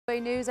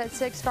News at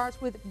 6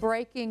 starts with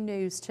breaking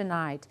news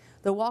tonight.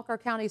 The Walker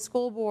County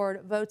School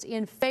Board votes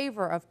in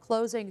favor of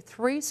closing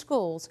 3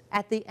 schools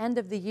at the end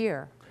of the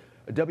year.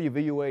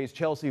 WVUA's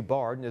Chelsea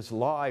Barton is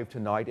live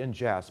tonight in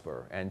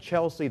Jasper. And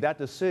Chelsea, that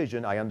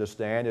decision, I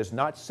understand, is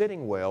not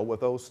sitting well with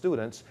those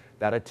students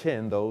that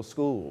attend those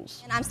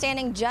schools. And I'm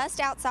standing just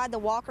outside the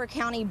Walker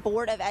County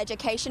Board of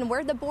Education,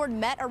 where the board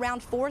met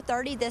around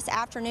 4:30 this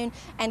afternoon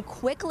and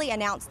quickly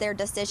announced their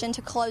decision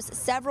to close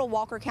several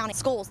Walker County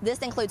schools. This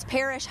includes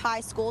Parrish High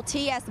School,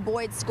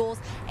 T.S.Boyd schools,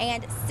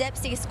 and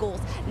Sipsey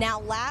schools.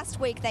 Now, last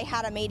week they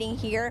had a meeting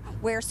here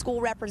where school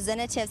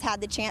representatives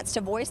had the chance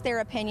to voice their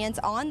opinions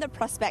on the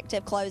prospective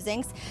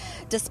closings.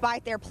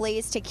 Despite their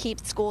pleas to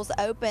keep schools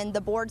open,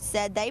 the board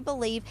said they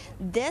believe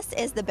this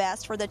is the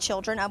best for the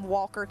children of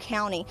Walker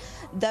County.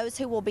 Those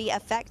who will be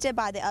affected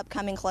by the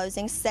upcoming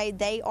closings say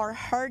they are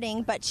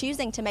hurting but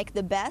choosing to make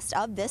the best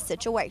of this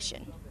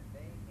situation.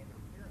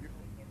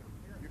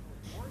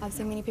 I've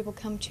seen many people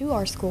come to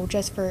our school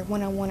just for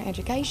one-on-one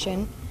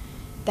education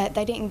that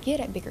they didn't get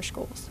at bigger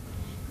schools.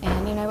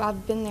 And you know,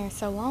 I've been there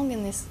so long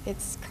in this,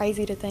 it's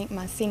crazy to think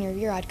my senior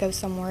year I'd go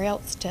somewhere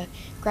else to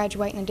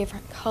graduate in a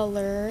different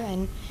color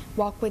and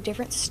walk with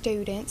different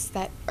students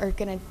that are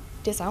going to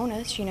disown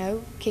us, you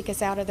know, kick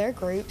us out of their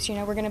groups. You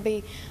know, we're going to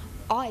be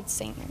odd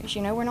seniors,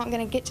 you know, we're not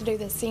going to get to do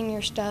the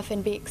senior stuff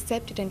and be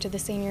accepted into the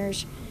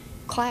seniors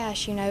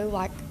class, you know,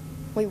 like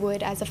we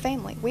would as a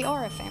family. We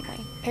are a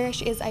family.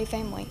 Parrish is a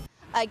family.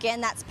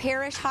 Again, that's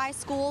Parrish High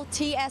School,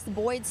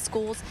 T.S.Boyd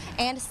schools,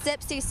 and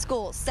Sipsey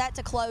schools set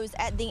to close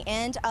at the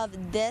end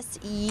of this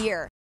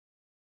year.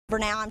 For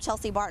now, I'm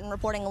Chelsea Barton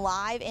reporting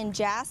live in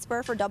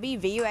Jasper for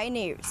WVUA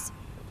News.